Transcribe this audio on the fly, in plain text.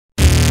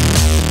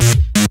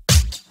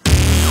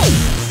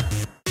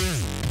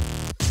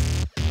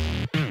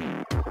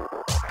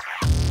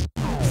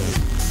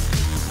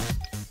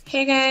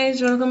Hey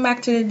guys, welcome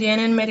back to the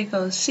D&N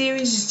Medical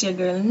Series. It's your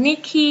girl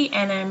Nikki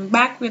and I'm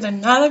back with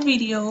another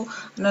video,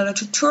 another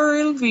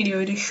tutorial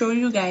video to show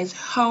you guys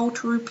how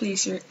to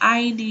replace your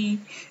ID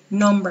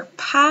number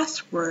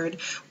password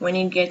when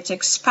it gets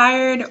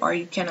expired or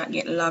you cannot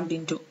get logged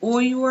into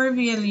OU or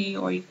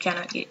VLE or you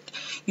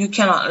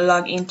cannot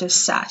log into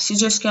SAS. You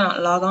just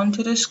cannot log on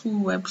to the school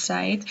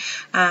website,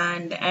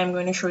 and I'm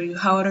going to show you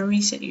how to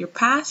reset your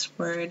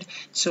password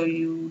so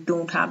you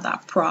don't have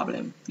that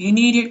problem. You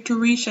need it to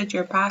reset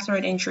your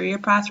password. Ensure your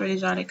password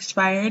is not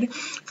expired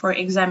for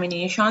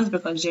examinations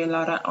because there are a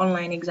lot of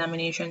online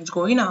examinations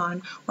going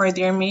on, or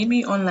there may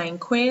be online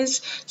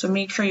quiz. So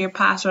make sure your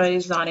password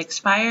is not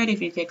expired.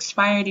 If it's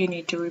expired, you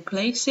need to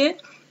replace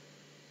it.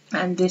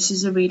 And this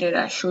is a video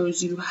that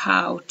shows you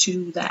how to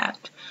do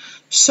that.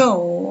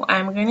 So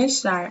I'm going to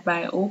start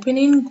by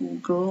opening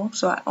Google.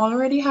 So I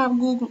already have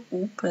Google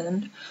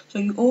opened. So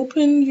you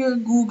open your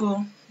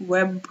Google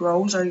web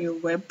browser, your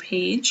web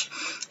page,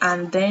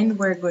 and then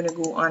we're going to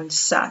go on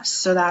SAS.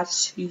 So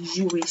that's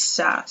UWI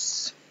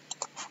SAS.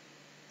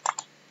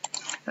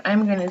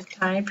 I'm going to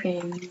type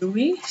in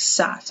UWI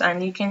SAS,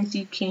 and you can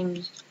see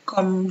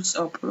comes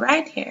up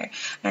right here.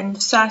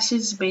 And SAS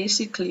is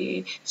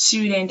basically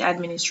Student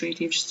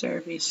Administrative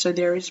Service. So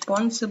they're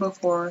responsible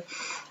for,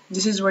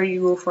 this is where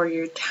you go for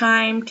your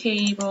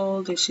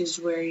timetable, this is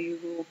where you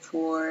go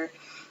for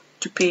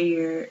to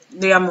pay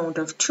the amount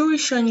of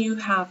tuition you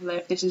have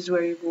left. This is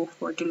where you go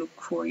for to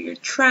look for your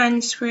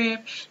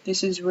transcript.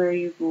 This is where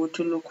you go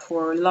to look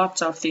for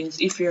lots of things.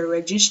 If you're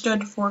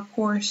registered for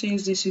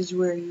courses, this is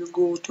where you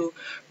go to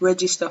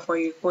register for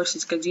your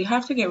courses, because you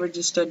have to get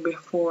registered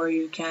before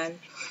you can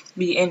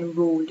be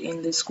enrolled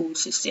in the school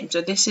system.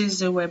 So this is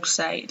the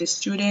website, the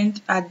student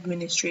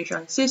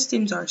administration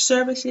systems or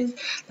services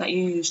that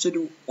you use to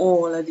do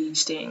all of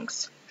these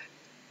things.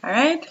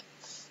 Alright,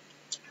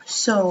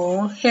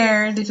 so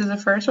here, this is the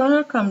first one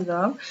that comes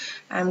up.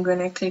 I'm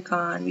gonna click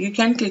on, you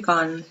can click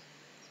on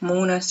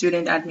Mona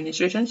Student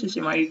Administration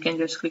System, or you can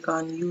just click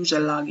on User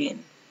Login.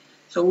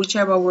 So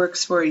whichever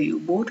works for you.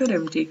 Both of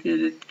them take you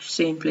to the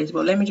same place,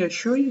 but let me just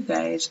show you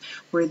guys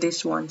where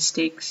this one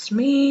takes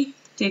me.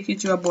 Take you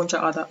to a bunch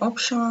of other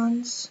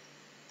options.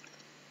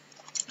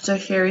 So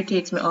here it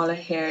takes me all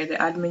here, the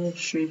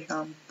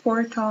administration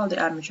portal, the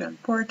admission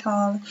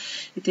portal.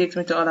 It takes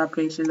me to other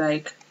places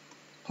like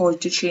how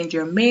to change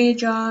your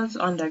majors,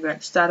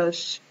 undergrad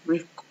status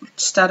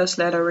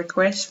letter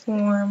request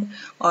form,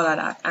 all of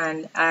that.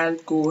 And I'll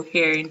go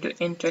here into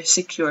enter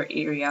secure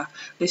area.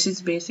 This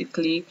is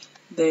basically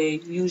the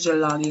user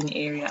login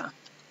area.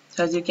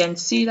 So as you can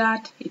see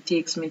that it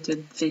takes me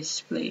to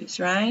this place,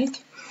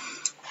 right?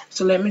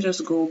 So let me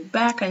just go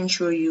back and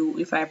show you.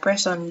 If I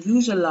press on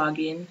user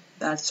login,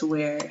 that's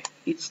where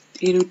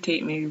it'll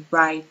take me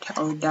right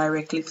or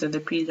directly to the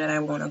page that I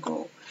want to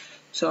go.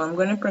 So I'm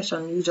going to press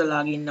on user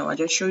login now. I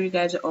just show you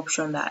guys the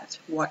option that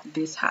what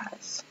this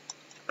has.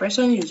 Press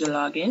on user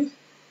login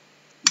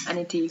and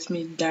it takes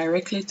me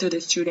directly to the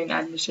student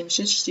admission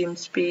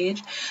systems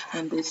page,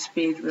 and this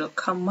page will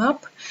come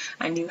up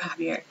and you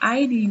have your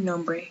ID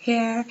number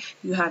here,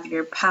 you have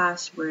your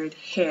password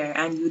here,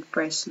 and you'd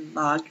press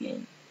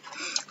login.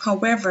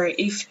 However,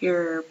 if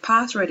your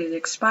password is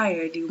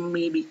expired, you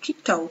may be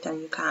kicked out and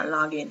you can't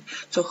log in.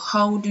 So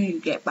how do you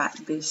get back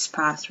this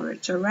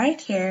password? So right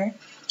here,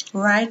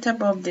 right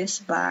above this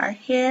bar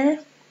here,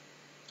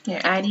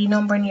 your ID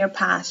number and your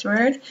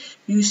password,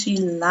 you see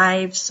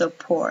live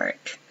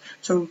support.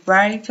 So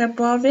right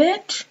above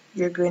it,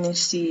 you're going to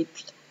see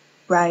it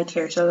right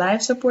here. So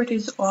live support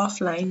is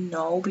offline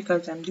now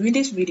because I'm doing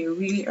this video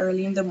really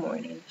early in the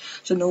morning,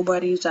 so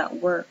nobody's at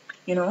work,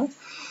 you know.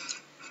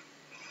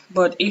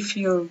 But if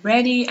you're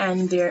ready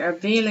and they're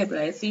available,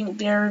 I think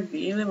they're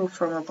available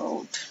from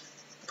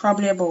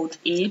probably about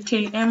 8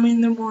 a.m.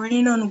 in the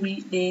morning on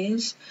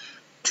weekdays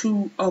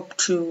to up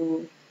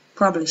to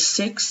probably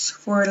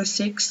 4 to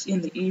 6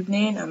 in the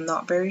evening. I'm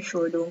not very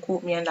sure, don't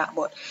quote me on that,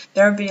 but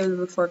they're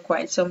available for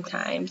quite some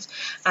times.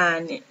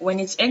 And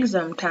when it's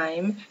exam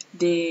time,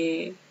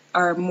 they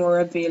are more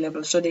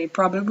available, so they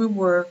probably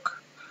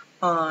work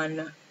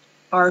on,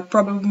 or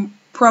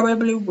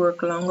probably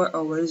work longer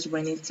hours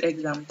when it's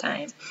exam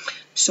time.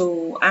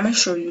 So I'm gonna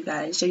show you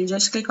guys. So you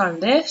just click on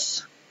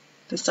this,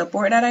 the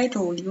support that I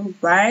told you,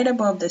 right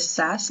above the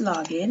SAS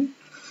login,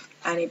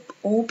 and it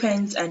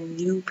opens a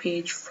new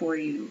page for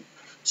you.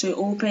 So you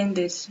open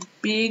this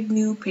big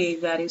new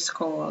page that is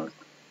called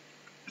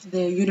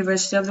the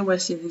University of the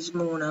West Indies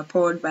Mona,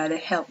 powered by the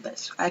help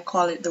desk. I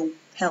call it the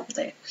help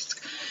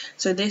desk.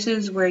 So this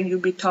is where you'll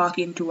be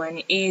talking to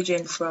an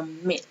agent from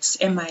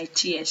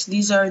MITS.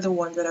 These are the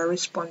ones that are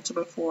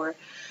responsible for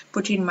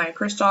putting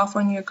Microsoft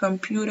on your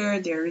computer.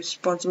 They're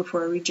responsible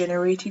for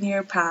regenerating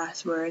your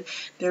password.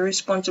 They're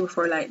responsible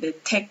for like the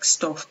tech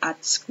stuff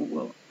at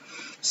school.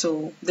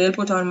 So they'll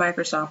put on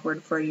Microsoft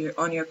Word for you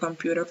on your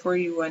computer for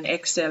you, and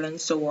Excel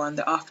and so on,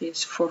 the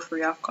Office for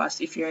free of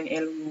course if you're an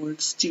enrolled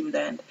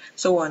student,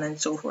 so on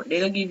and so forth.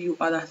 They'll give you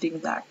other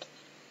things, that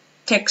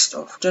tech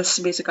stuff,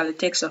 just basically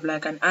tech stuff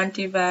like an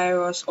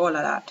antivirus, all of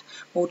that,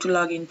 how to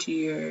log into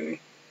your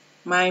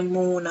My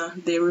Mona,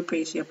 they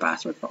replace your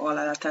password for all of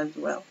that as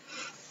well.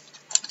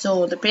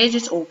 So the page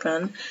is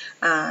open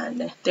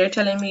and they're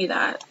telling me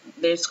that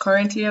there's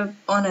currently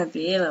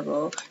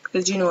unavailable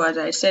because, you know, as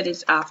I said,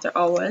 it's after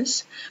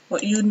hours.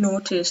 But you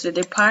notice the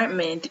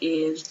department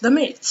is the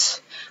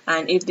MITS,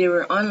 and if they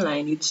were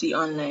online, you'd see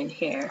online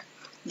here.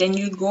 Then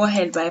you'd go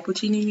ahead by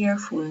putting in your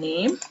full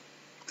name,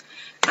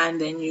 and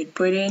then you'd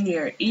put in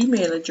your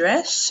email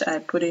address. I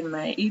put in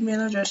my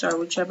email address, or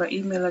whichever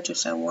email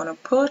address I want to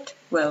put,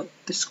 well,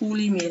 the school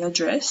email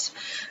address,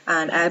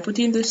 and I put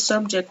in the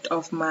subject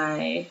of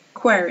my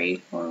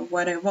query or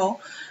whatever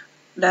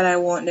that I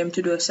want them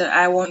to do. So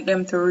I want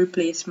them to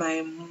replace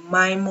my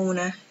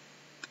Mona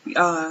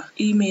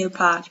email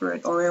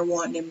password, or I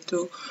want them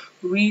to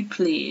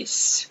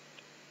replace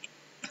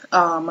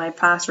my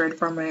password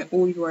for my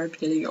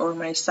UWI or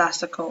my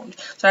SAS account.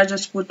 So I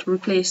just put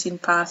replacing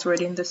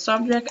password in the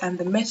subject, and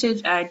the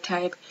message I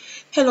type,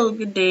 hello,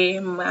 good day,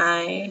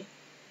 my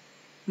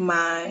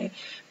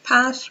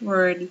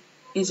password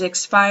is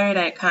expired.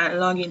 I can't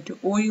log into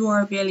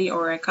UWI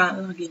or I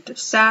can't log into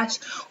SAS,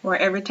 or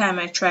every time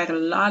I try to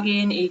log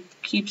in it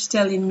keeps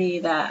telling me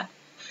that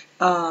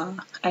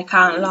I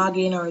can't log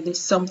in or this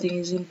something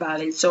is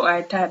invalid. So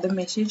I type the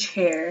message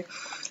here,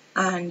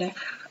 and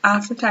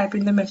after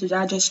typing the message,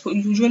 I just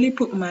usually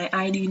put my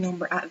ID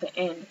number at the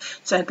end.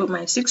 So I put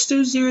my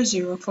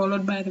 6200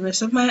 followed by the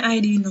rest of my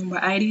ID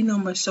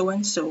number so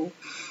and so.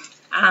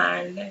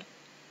 And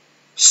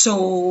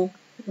so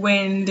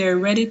when they're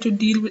ready to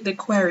deal with the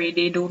query,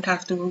 they don't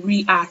have to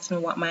re-ask me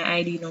what my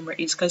ID number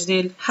is, because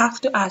they'll have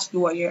to ask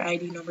you what your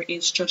ID number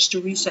is just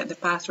to reset the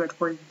password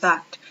for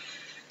that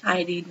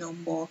ID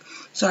number.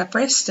 So I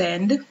press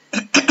send.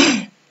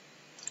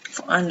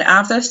 And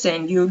after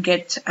send, you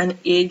get an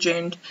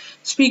agent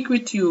speak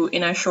with you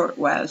in a short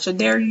while. So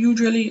they're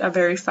usually a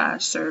very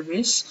fast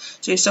service.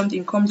 So if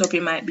something comes up,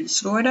 it might be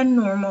slower than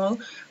normal,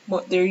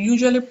 but they're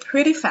usually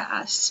pretty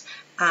fast.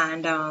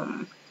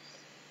 And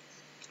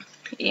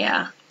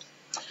yeah,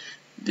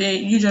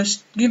 you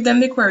just give them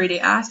the query. They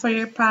ask for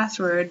your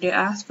password, they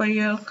ask for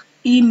your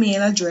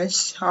email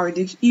address, or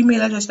the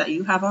email address that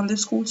you have on the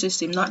school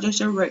system, not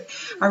just a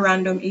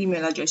random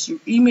email address, your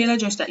email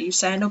address that you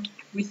signed up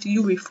with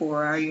UWI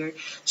for, or your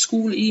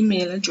school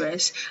email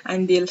address,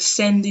 and they'll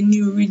send the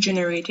new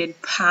regenerated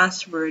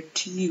password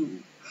to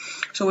you.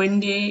 So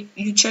when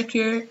you check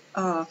your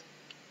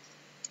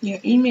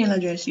email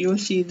address, you'll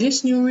see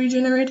this new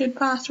regenerated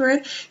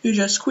password. You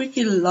just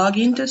quickly log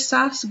into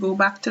SAS, go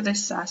back to the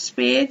SAS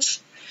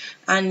page,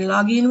 and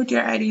log in with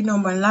your ID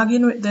number, log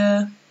in with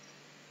the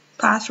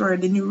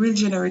password, the new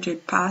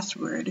regenerated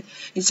password.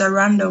 It's a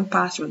random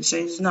password, so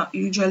it's not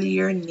usually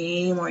your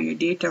name or your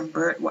date of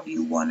birth, what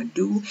you want to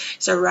do.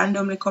 It's a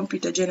randomly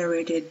computer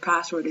generated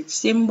password with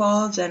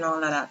symbols and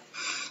all of that.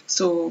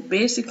 So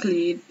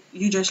basically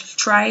you just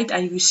try it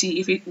and you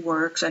see if it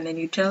works, and then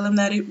you tell them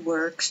that it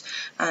works,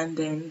 and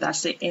then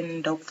that's the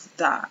end of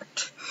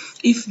that.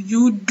 If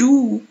you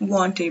do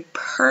want a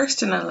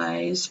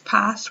personalized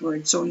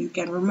password so you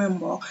can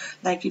remember,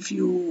 like if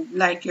you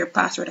like your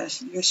password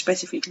as your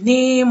specific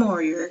name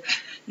or your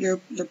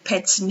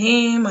pet's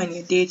name and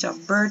your date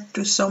of birth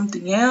to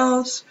something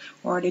else,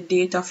 or the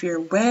date of your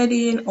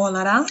wedding, all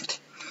of that,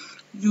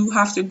 you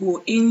have to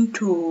go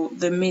into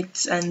the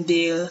MITS and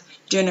they'll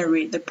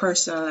generate the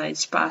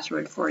personalized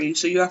password for you.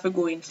 So you have to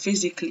go in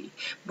physically.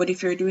 But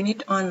if you're doing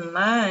it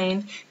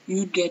online,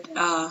 you'd get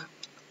what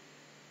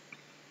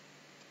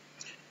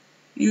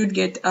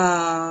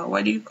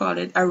do you call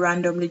it, a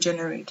randomly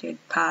generated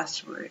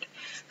password.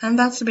 And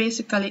that's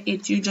basically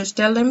it. You just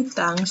tell them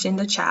thanks in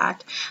the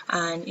chat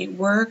and it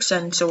works,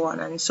 and so on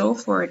and so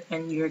forth,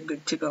 and you're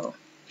good to go.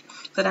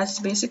 So that's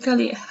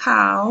basically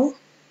how,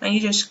 and you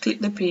just click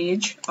the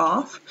page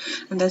off,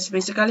 and that's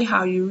basically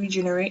how you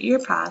regenerate your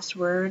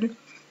password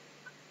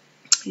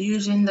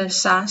using the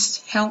SAS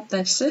help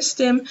desk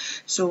system.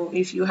 So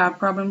if you have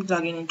problems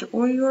logging into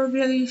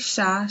UWI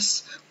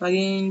SAS,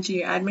 logging into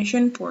your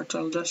admission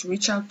portal, just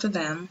reach out to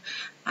them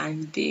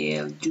and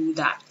they'll do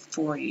that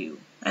for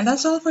you. And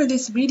that's all for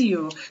this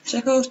video.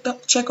 Check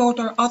out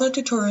our other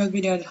tutorial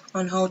video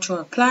on how to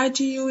apply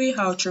to UWI,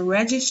 how to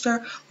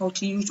register, how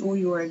to use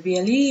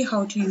UWI,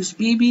 how to use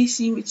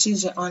BBC, which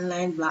is an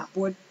online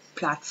Blackboard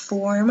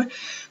platform,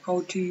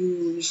 how to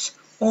use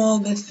all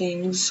the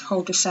things,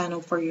 how to sign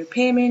up for your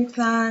payment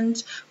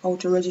plans, how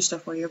to register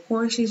for your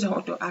courses, how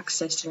to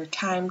access your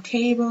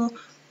timetable,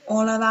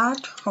 all of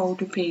that, how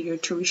to pay your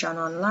tuition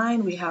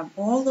online. We have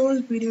all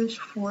those videos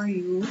for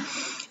you.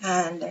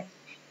 And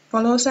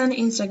follow us on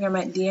Instagram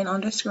at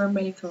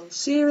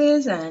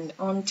D&N_Medical_Series. And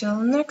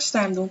until next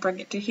time, don't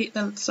forget to hit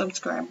the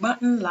subscribe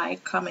button,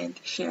 like, comment,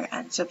 share,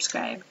 and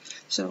subscribe.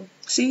 So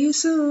see you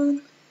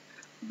soon.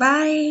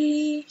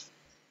 Bye.